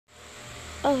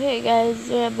Okay, guys,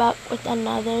 we're back with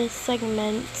another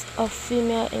segment of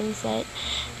Female Insight,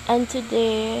 and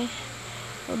today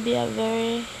will be a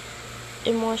very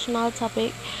emotional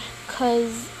topic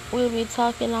because we'll be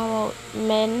talking about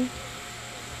men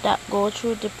that go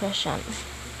through depression.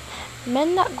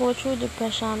 Men that go through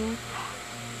depression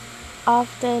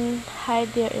often hide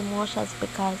their emotions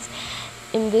because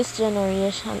in this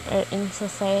generation or in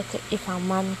society, if a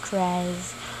man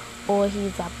cries, oh,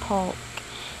 he's a punk.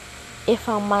 If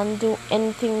a man do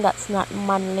anything that's not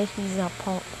manly, he's a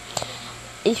punk.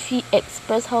 If he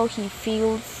express how he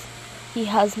feels, he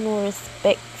has no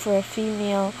respect for a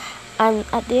female. And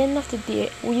at the end of the day,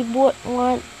 we both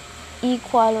want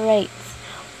equal rights.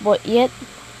 But yet,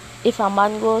 if a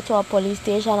man go to a police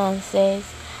station and says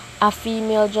a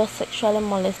female just sexually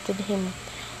molested him,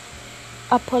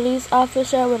 a police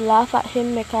officer would laugh at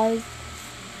him because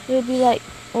he'll be like,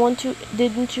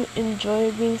 didn't you enjoy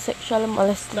being sexually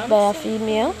molested by a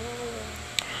female?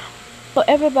 But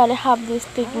everybody have this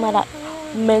stigma that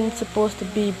men supposed to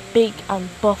be big and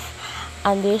buff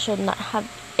and they should not have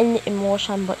any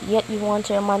emotion, but yet you want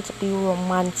your man to be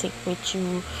romantic with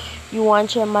you. You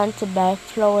want your man to buy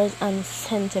flowers and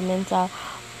sentimental,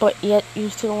 but yet you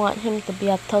still want him to be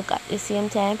a thug at the same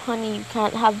time. Honey, you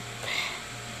can't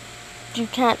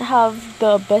have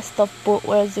the best of both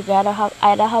worlds. You gotta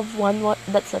either have one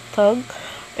that's a thug,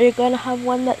 or you're gonna have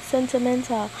one that's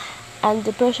sentimental. And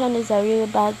depression is a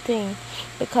really bad thing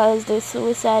because the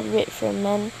suicide rate for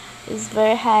men is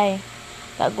very high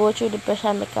that go through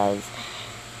depression because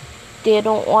they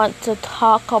don't want to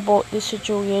talk about the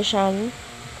situation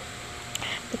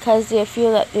because they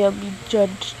feel that they'll be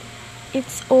judged.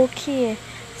 It's okay,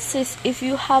 sis, if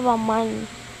you have a man,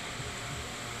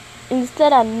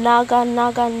 instead of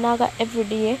naga every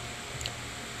day,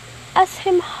 ask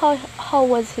him how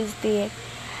was his day.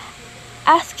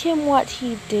 Ask him what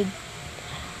he did.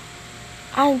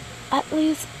 And at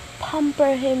least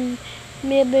pamper him.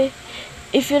 Maybe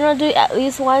if you don't do it at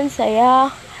least once a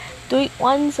year, do it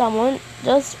once a month.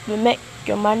 Just make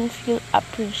your man feel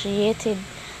appreciated.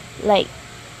 Like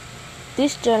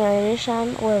this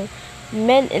generation, well,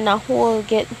 men in a whole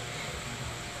get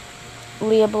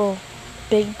labeled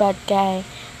big bad guy.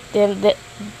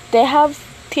 They have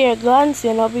tear guns,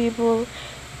 people.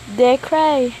 They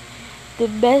cry. The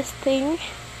best thing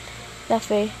that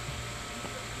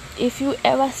if you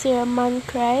ever see a man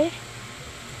cry,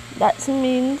 that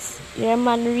means your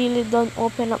man really don't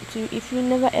open up to you. If you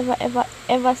never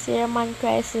ever see a man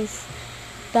cry, sis,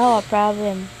 that's a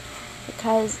problem.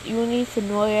 Because you need to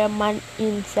know your man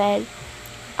inside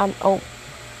and out.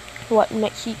 What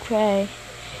makes he cry.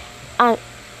 And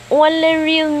only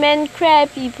real men cry,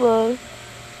 people.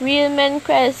 Real men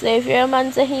cry. So if your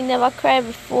man say he never cried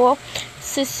before,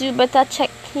 sis, you better check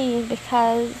him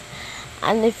because.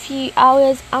 And if he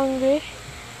always angry,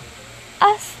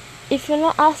 ask. If you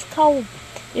not ask how,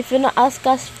 if you not ask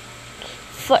us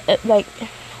for like,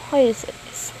 how is it?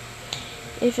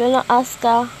 If you not ask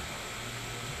her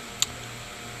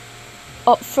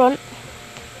up front,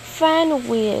 find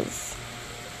ways.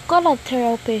 Go to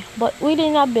therapy, but we do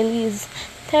not believe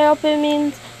therapy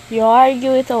means you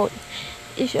argue it out.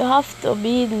 If you have to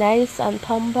be nice and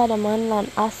pamper the man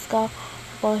and ask her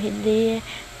about his day,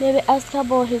 maybe ask her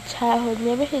about his childhood.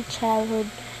 Maybe his childhood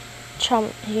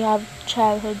he have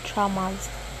childhood traumas.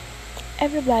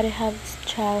 Everybody has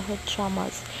childhood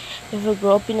traumas. If you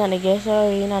grow up in a ghetto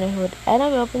or in the hood, I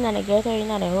don't grow up in a ghetto or in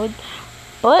the hood,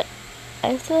 but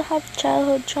I still have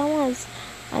childhood traumas,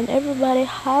 and everybody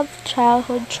have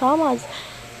childhood traumas.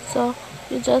 So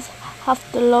you just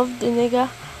have to love the nigga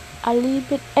a little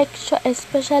bit extra,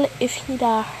 especially if he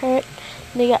da hurt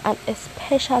nigga, and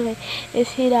especially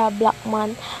if he da black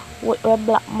man. What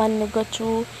black man go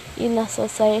through in a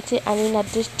society and in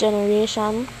this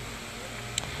generation.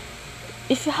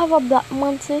 If you have a black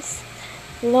man, sis,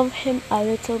 love him a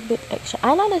little bit extra.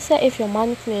 I know they say if your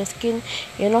man clear skin,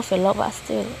 you're not a lover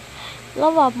still.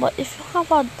 Lover, but if you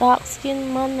have a dark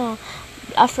skin man or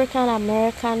African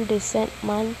American descent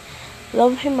man,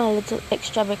 love him a little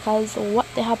extra because what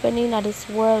they happening in this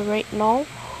world right now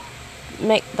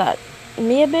make that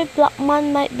maybe black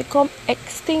man might become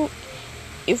extinct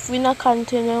if we not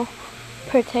continue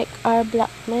protect our black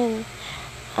men.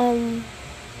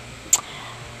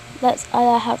 That's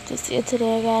all I have to say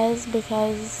today, guys,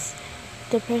 because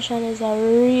depression is a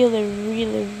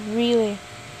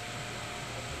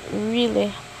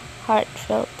really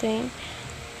heartfelt thing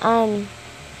and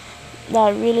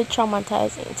that really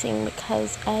traumatizing thing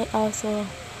because I also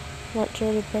went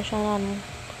through depression, and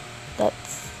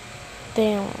that's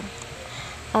damn.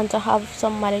 And to have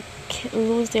somebody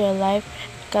lose their life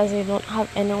because they don't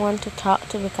have anyone to talk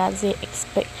to, because they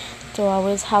expect to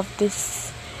always have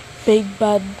this big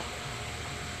bad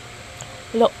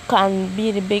look and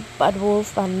be the big bad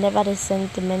wolf and never the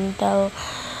sentimental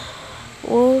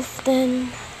wolf. Then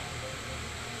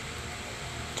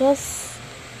just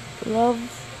love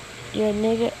your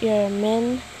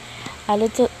men a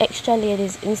little extra,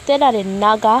 ladies. Instead of the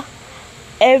naga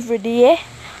every day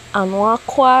and one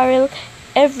quarrel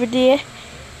every day,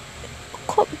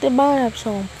 cook the man up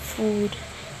some food,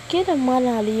 give the man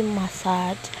a little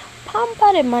massage,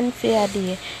 pamper the man for a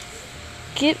day,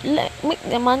 make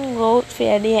the man go out for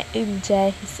a day and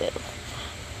enjoy himself.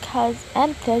 Cause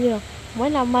I'm telling you,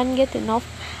 when a man get enough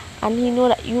and he know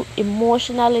that you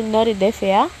emotionally not there for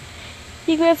you,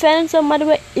 he go find somebody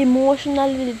who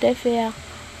emotionally there for you.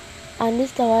 And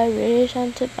this is why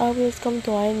relationship always come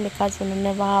to an end, because we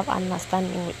never have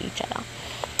understanding with each other.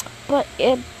 But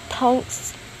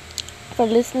thanks for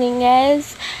listening,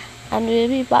 guys, and we'll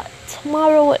be back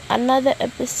tomorrow with another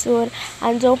episode.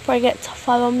 And don't forget to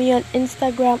follow me on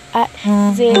Instagram at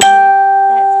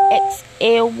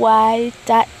xay.xai.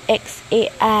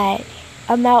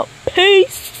 I'm out.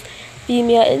 Peace.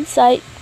 Female Insight.